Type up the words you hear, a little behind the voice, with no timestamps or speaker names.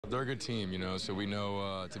They're a good team, you know, so we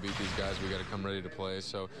know to beat these guys, we got to come ready to play.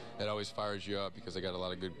 So it always fires you up because they got a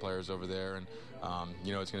lot of good players over there, and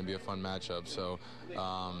you know it's going to be a fun matchup. So you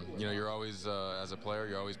know, you're always as a player,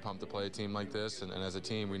 you're always pumped to play a team like this, and as a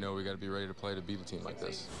team, we know we got to be ready to play to beat a team like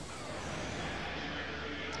this.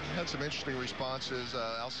 Had some interesting responses.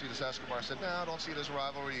 Alcides Escobar said, "No, I don't see it as a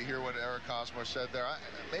rivalry." You hear what Eric Hosmer said there.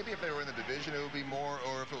 Maybe if they were in the division, it would be more,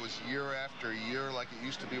 or if it was year after year like it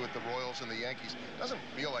used to be with the Royals and the Yankees. It doesn't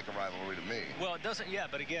feel like a rivalry to me. Well, it doesn't yet,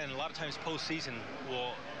 but again, a lot of times postseason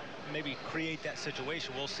will maybe create that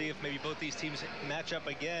situation. We'll see if maybe both these teams match up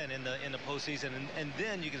again in the postseason, and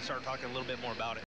then you can start talking a little bit more about it.